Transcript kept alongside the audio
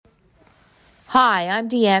Hi, I'm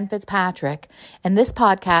Deanne Fitzpatrick, and this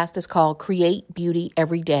podcast is called Create Beauty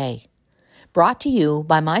Every Day, brought to you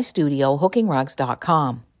by my studio,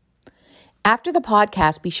 hookingrugs.com. After the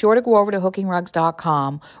podcast, be sure to go over to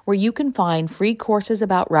hookingrugs.com, where you can find free courses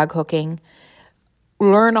about rug hooking,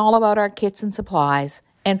 learn all about our kits and supplies,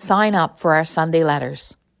 and sign up for our Sunday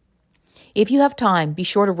letters. If you have time, be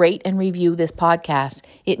sure to rate and review this podcast.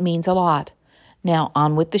 It means a lot. Now,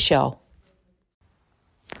 on with the show.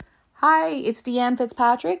 Hi, it's Deanne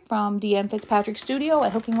Fitzpatrick from Deanne Fitzpatrick Studio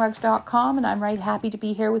at hookingrugs.com, and I'm right happy to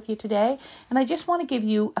be here with you today. And I just want to give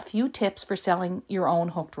you a few tips for selling your own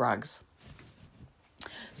hooked rugs.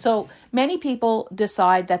 So many people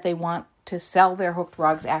decide that they want to sell their hooked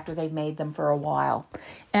rugs after they've made them for a while.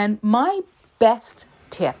 And my best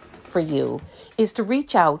tip for you is to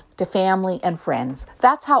reach out to family and friends.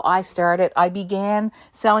 That's how I started. I began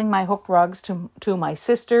selling my hooked rugs to my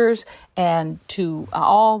sisters and to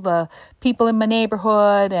all the people in my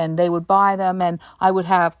neighborhood, and they would buy them, and I would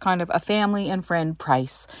have kind of a family and friend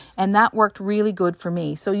price. And that worked really good for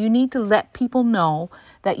me. So you need to let people know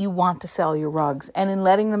that you want to sell your rugs. And in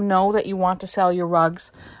letting them know that you want to sell your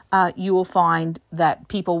rugs, you will find that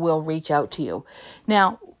people will reach out to you.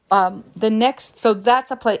 Now, so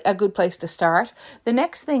that's a good place to start. The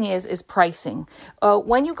next thing is pricing.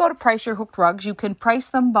 When you go to price your hooked rugs, you can price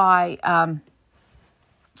them by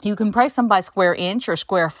square inch or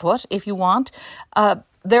square foot if you want.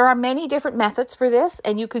 There are many different methods for this,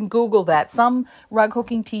 and you can Google that. Some rug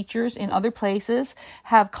hooking teachers in other places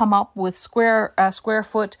have come up with square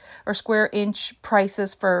foot or square inch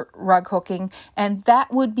prices for rug hooking, and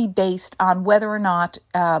that would be based on whether or not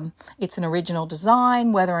it's an original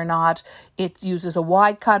design, whether or not it uses a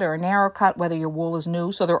wide cut or a narrow cut, whether your wool is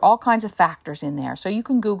new. So there are all kinds of factors in there. So you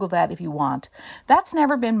can Google that if you want. That's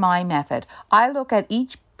never been my method. I look at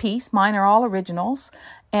each piece. Mine are all originals,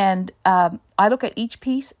 and I look at each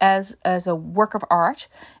piece as a work of art,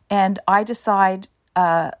 and I decide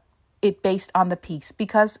it based on the piece,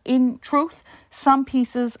 because in truth, some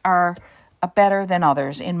pieces are better than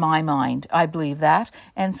others in my mind. I believe that,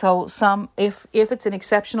 and so if it's an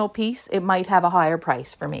exceptional piece, it might have a higher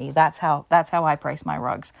price for me. That's how I price my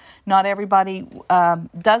rugs. Not everybody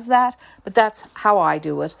does that, but that's how I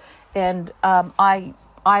do it, and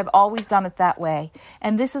I've always done it that way.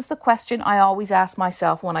 And this is the question I always ask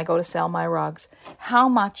myself when I go to sell my rugs. How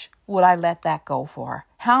much would I let that go for?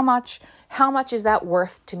 How much is that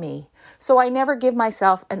worth to me? So I never give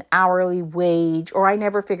myself an hourly wage, or I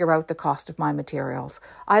never figure out the cost of my materials.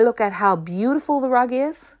 I look at how beautiful the rug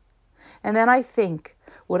is, and then I think,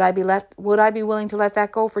 would I be willing to let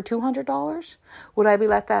that go for $200? Would I be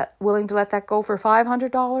willing to let that go for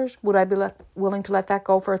 $500? Would I be willing to let that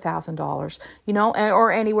go for $1,000?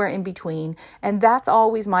 Or anywhere in between. And that's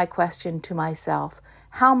always my question to myself.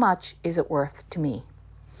 How much is it worth to me?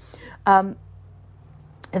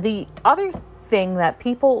 The other thing that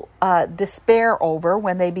people despair over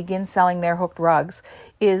when they begin selling their hooked rugs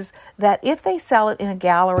is that if they sell it in a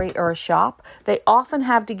gallery or a shop, they often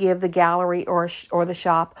have to give the gallery or the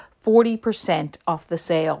shop 40% of the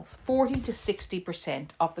sales, 40 to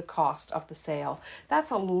 60% of the cost of the sale.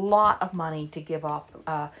 That's a lot of money to give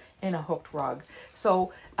up in a hooked rug.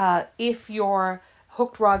 So if your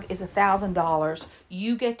hooked rug is $1,000,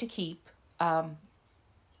 you get to keep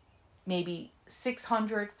maybe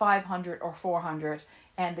 $600, $500, or $400,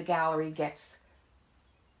 and the gallery gets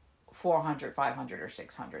 $400, $500, or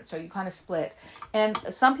 $600. So you kind of split. And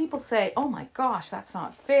some people say, oh my gosh, that's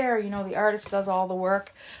not fair. The artist does all the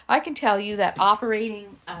work. I can tell you that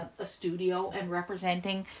operating a studio and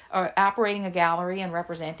operating a gallery and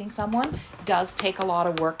representing someone does take a lot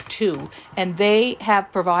of work too. And they have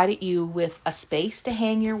provided you with a space to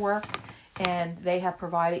hang your work, and they have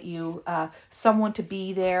provided you someone to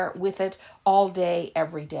be there with it all day,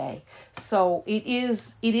 every day. So it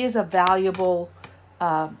is a valuable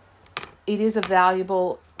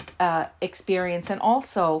experience, and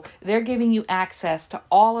also they're giving you access to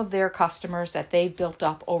all of their customers that they've built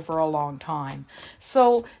up over a long time.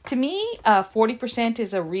 So to me, 40%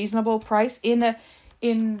 is a reasonable price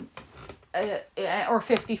or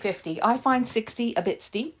 50-50. I find 60 a bit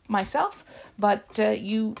steep myself, but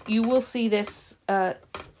you will see this as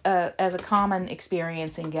a common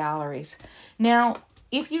experience in galleries. Now,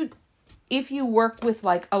 if you work with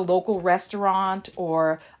like a local restaurant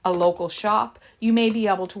or a local shop, you may be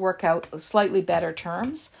able to work out slightly better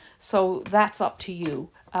terms. So that's up to you.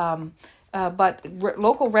 But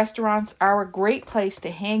local restaurants are a great place to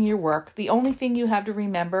hang your work. The only thing you have to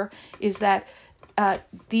remember is that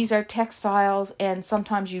these are textiles, and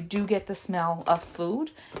sometimes you do get the smell of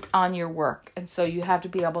food on your work. And so you have to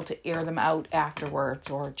be able to air them out afterwards,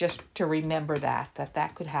 or just to remember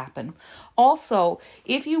that could happen. Also,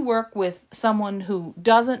 if you work with someone who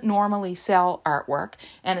doesn't normally sell artwork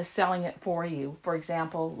and is selling it for you, for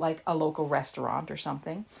example, like a local restaurant or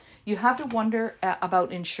something, you have to wonder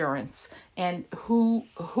about insurance and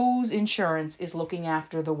whose insurance is looking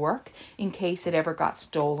after the work in case it ever got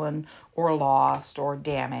stolen or lost or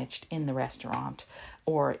damaged in the restaurant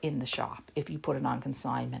or in the shop if you put it on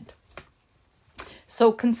consignment.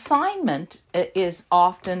 So consignment is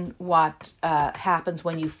often what happens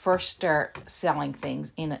when you first start selling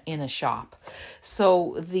things in a shop.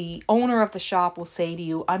 So the owner of the shop will say to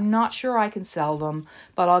you, I'm not sure I can sell them,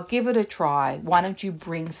 but I'll give it a try. Why don't you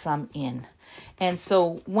bring some in? And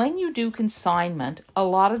so when you do consignment, a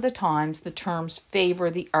lot of the times the terms favor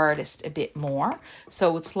the artist a bit more.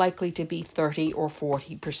 So it's likely to be 30 or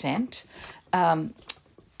 40%.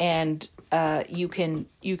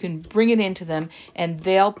 You can bring it into them and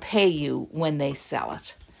they'll pay you when they sell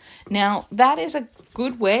it. Now, that is a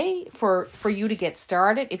good way for you to get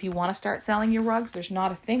started if you want to start selling your rugs. There's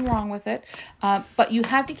not a thing wrong with it, but you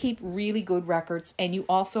have to keep really good records, and you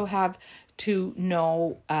also have to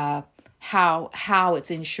know how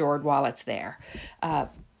it's insured while it's there.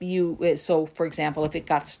 So, for example, if it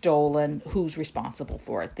got stolen, who's responsible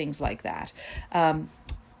for it? Things like that.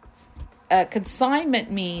 Consignment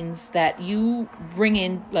means that you bring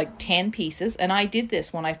in like 10 pieces, and I did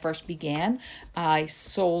this when I first began. I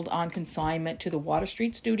sold on consignment to the Water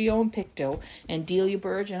Street Studio in Pictou, and Delia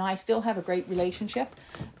Burge and I still have a great relationship.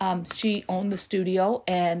 She owned the studio,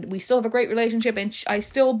 and we still have a great relationship, and I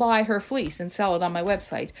still buy her fleece and sell it on my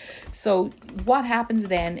website. So what happens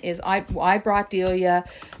then is I brought Delia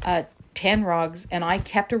 10 rugs, and I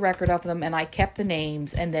kept a record of them, and I kept the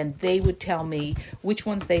names, and then they would tell me which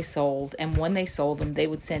ones they sold, and when they sold them, they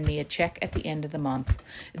would send me a check at the end of the month.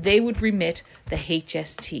 They would remit the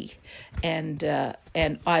HST, and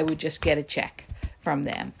I would just get a check from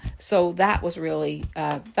them. So that was really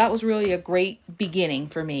a great beginning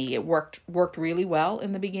for me. It worked really well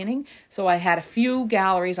in the beginning. So I had a few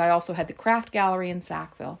galleries. I also had the craft gallery in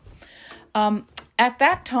Sackville. At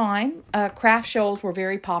that time, craft shows were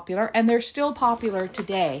very popular, and they're still popular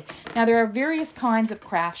today. Now, there are various kinds of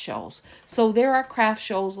craft shows. So there are craft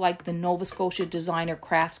shows like the Nova Scotia Designer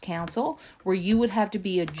Crafts Council, where you would have to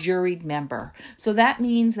be a juried member. So that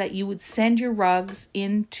means that you would send your rugs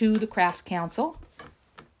into the Crafts Council,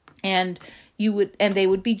 and they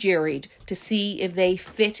would be juried to see if they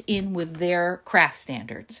fit in with their craft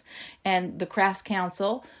standards. And the Crafts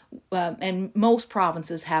Council, and most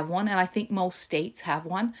provinces have one, and I think most states have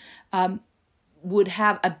one, would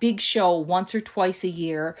have a big show once or twice a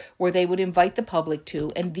year where they would invite the public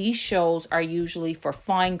to, and these shows are usually for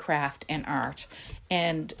fine craft and art.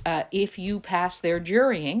 And if you pass their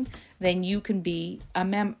jurying, then you can be a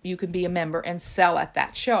member and sell at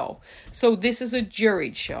that show. So this is a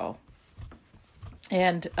juried show.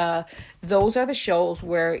 And those are the shows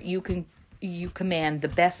where you command the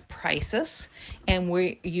best prices, and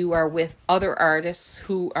where you are with other artists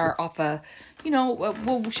who are of a,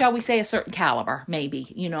 well, shall we say a certain caliber, maybe,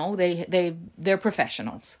 they're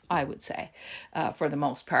professionals, I would say, for the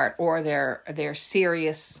most part, or they're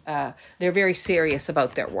serious, they're very serious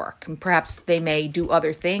about their work, and perhaps they may do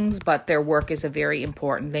other things, but their work is very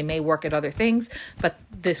important. They may work at other things, but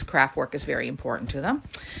this craft work is very important to them.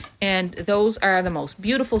 And those are the most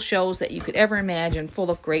beautiful shows that you could ever imagine,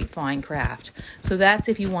 full of great fine craft. So that's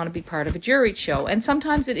if you want to be part of a juried show. And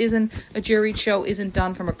sometimes a juried show isn't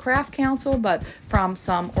done from a craft council, but from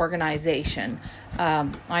some organization.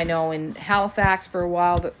 I know in Halifax for a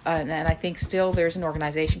while, and I think still, there's an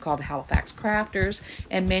organization called the Halifax Crafters,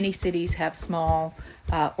 and many cities have small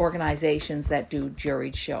organizations that do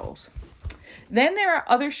juried shows. Then there are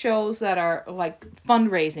other shows that are like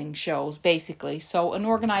fundraising shows, basically. So an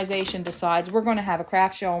organization decides we're going to have a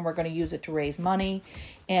craft show and we're going to use it to raise money,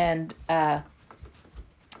 and we're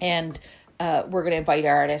going to invite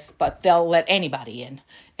artists, but they'll let anybody in.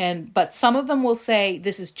 But some of them will say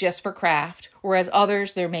this is just for craft, whereas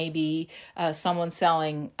others, there may be someone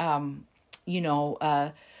selling,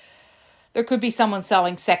 there could be someone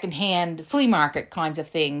selling secondhand flea market kinds of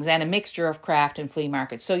things, and a mixture of craft and flea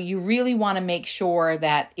market. So you really want to make sure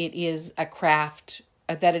that it is a craft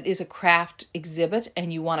exhibit,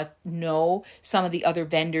 and you want to know some of the other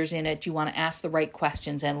vendors in it. You want to ask the right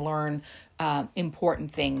questions and learn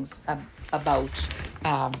important things about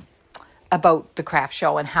about the craft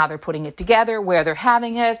show and how they're putting it together, where they're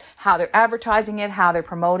having it, how they're advertising it, how they're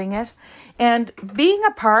promoting it. And being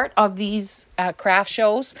a part of these craft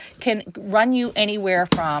shows can run you anywhere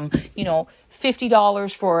from,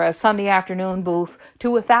 $50 for a Sunday afternoon booth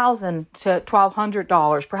to $1,000 to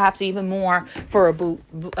 $1,200, perhaps even more for a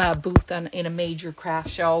booth in a major craft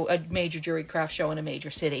show, a major jewelry craft show in a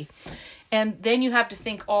major city. And then you have to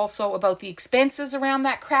think also about the expenses around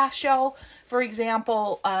that craft show. For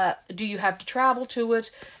example, do you have to travel to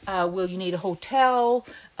it? Will you need a hotel?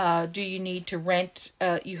 Do you need to rent?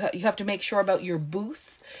 You have to make sure about your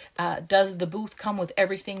booth. Does the booth come with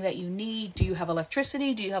everything that you need? Do you have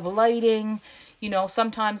electricity? Do you have lighting?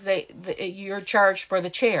 Sometimes you're charged for the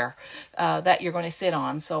chair that you're going to sit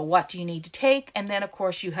on. So what do you need to take? And then, of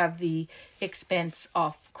course, you have the expense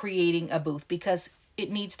of creating a booth, because it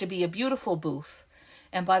needs to be a beautiful booth.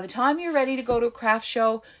 And by the time you're ready to go to a craft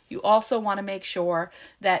show, you also want to make sure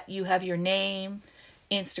that you have your name,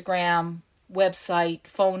 Instagram, website,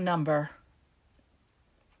 phone number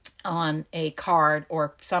on a card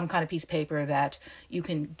or some kind of piece of paper that you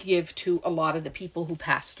can give to a lot of the people who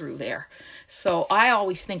pass through there. So I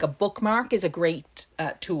always think a bookmark is a great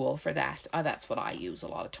tool for that. That's what I use a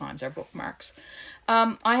lot of times, are bookmarks.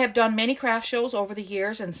 I have done many craft shows over the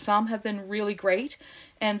years, and some have been really great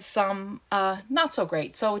and some not so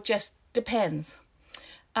great. So it just depends.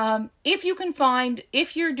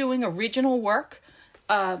 If you're doing original work,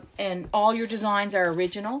 and all your designs are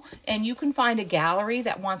original, and you can find a gallery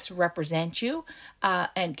that wants to represent you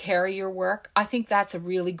and carry your work, I think that's a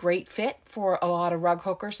really great fit for a lot of rug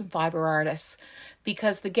hookers and fiber artists,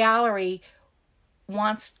 because the gallery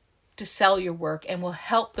wants to sell your work and will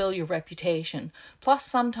help build your reputation. Plus,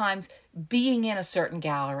 sometimes being in a certain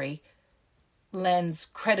gallery lends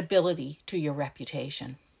credibility to your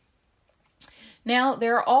reputation. Now,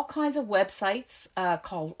 there are all kinds of websites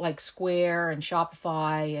called like Square and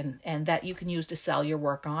Shopify and that you can use to sell your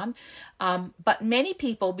work on. But many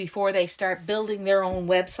people, before they start building their own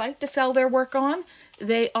website to sell their work on,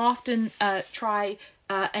 they often try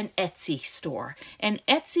an Etsy store. And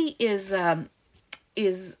Etsy is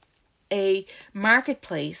a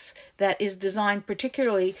marketplace that is designed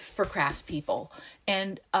particularly for craftspeople.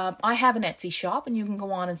 And I have an Etsy shop, and you can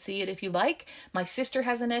go on and see it if you like. My sister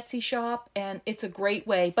has an Etsy shop, and it's a great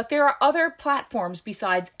way. But there are other platforms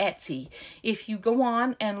besides Etsy. If you go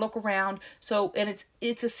on and look around, and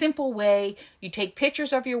it's a simple way. You take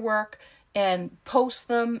pictures of your work and post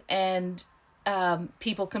them, and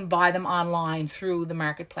people can buy them online through the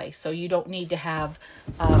marketplace. So you don't need to have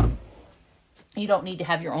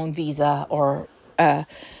your own Visa or a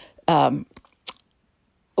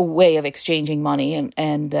way of exchanging money,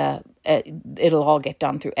 and it'll all get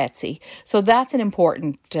done through Etsy. So that's an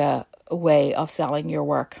important way of selling your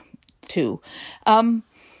work too. I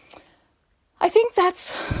think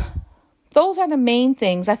those are the main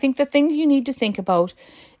things. I think the thing you need to think about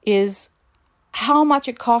is how much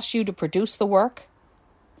it costs you to produce the work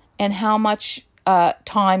and how much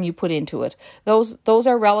time you put into it. Those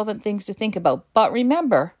are relevant things to think about. But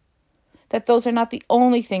remember that those are not the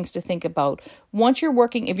only things to think about. Once you're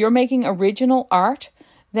working, if you're making original art,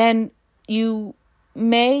 then you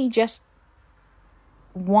may just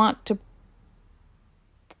want to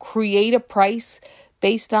create a price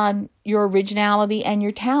based on your originality and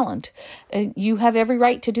your talent. You have every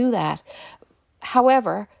right to do that.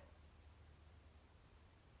 However,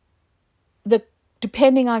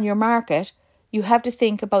 depending on your market, you have to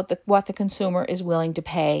think about what the consumer is willing to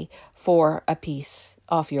pay for a piece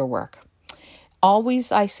of your work.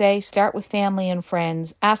 Always, I say, start with family and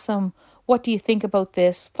friends. Ask them, what do you think about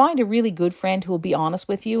this? Find a really good friend who will be honest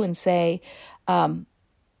with you and say, might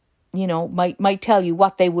tell you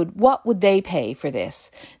what would they pay for this.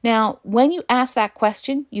 Now, when you ask that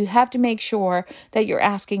question, you have to make sure that you're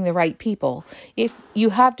asking the right people. If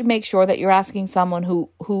you have to make sure that you're asking someone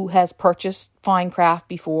who has purchased fine craft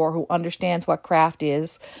before, who understands what craft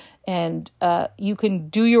is, and you can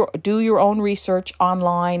do your own research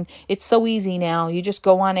online. It's so easy now. You just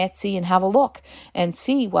go on Etsy and have a look and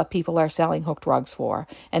see what people are selling hooked rugs for,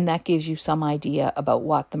 and that gives you some idea about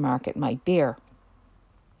what the market might bear.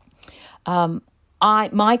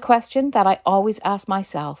 My question that I always ask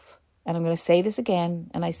myself, and I'm going to say this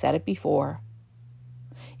again, and I said it before,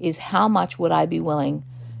 is how much would I be willing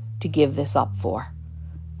to give this up for?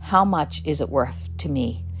 How much is it worth to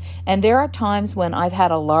me? And there are times when I've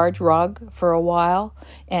had a large rug for a while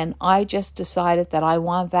and I just decided that I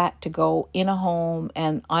want that to go in a home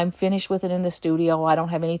and I'm finished with it in the studio. I don't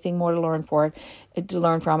have anything more to learn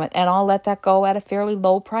from it. And I'll let that go at a fairly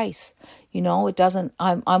low price.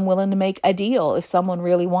 I'm willing to make a deal if someone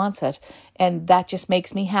really wants it. And that just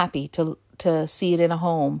makes me happy to see it in a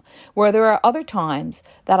home. Where there are other times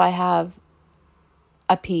that I have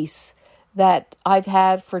a piece that I've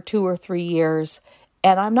had for 2 or 3 years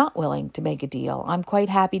and I'm not willing to make a deal. I'm quite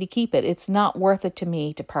happy to keep it. It's not worth it to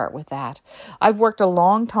me to part with that. I've worked a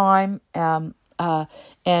long time and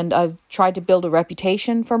I've tried to build a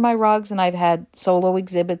reputation for my rugs, and I've had solo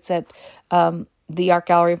exhibits at the Art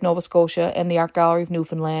Gallery of Nova Scotia and the Art Gallery of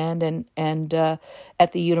Newfoundland and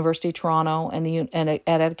at the University of Toronto and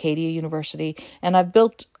at Acadia University. And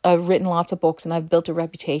I've written lots of books and I've built a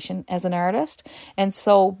reputation as an artist. And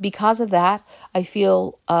so because of that, I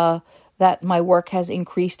feel that my work has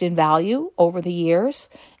increased in value over the years,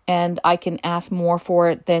 and I can ask more for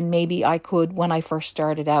it than maybe I could when I first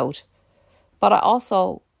started out. But I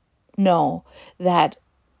also know that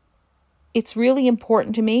it's really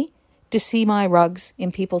important to me to see my rugs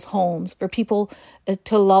in people's homes, for people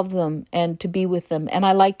to love them and to be with them. And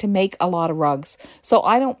I like to make a lot of rugs. So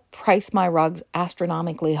I don't price my rugs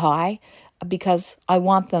astronomically high because I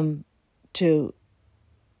want them to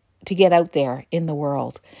get out there in the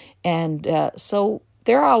world. And so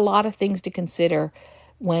there are a lot of things to consider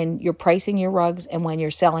when you're pricing your rugs and when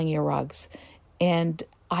you're selling your rugs. And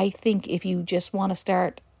I think if you just want to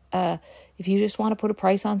start, if you just want to put a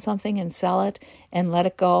price on something and sell it and let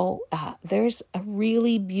it go, there's a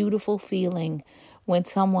really beautiful feeling when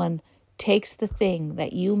someone takes the thing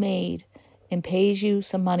that you made and pays you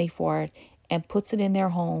some money for it and puts it in their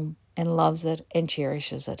home and loves it and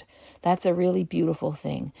cherishes it. That's a really beautiful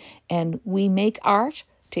thing. And we make art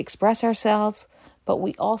to express ourselves, but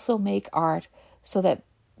we also make art so that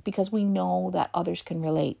because we know that others can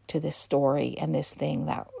relate to this story and this thing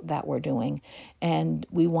that we're doing. And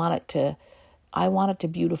I want it to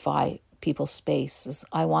beautify people's spaces.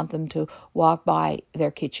 I want them to walk by their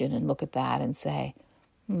kitchen and look at that and say,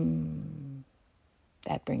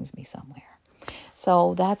 that brings me somewhere.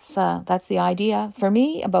 So that's the idea for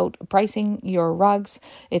me about pricing your rugs.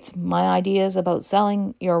 It's my ideas about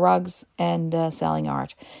selling your rugs and selling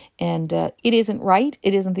art. And it isn't right.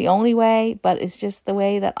 It isn't the only way, but it's just the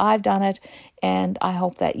way that I've done it. And I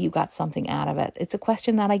hope that you got something out of it. It's a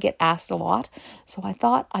question that I get asked a lot. So I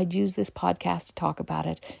thought I'd use this podcast to talk about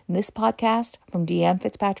it. And this podcast from Deanne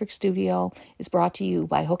Fitzpatrick Studio is brought to you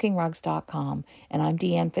by hookingrugs.com. And I'm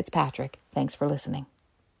Deanne Fitzpatrick. Thanks for listening.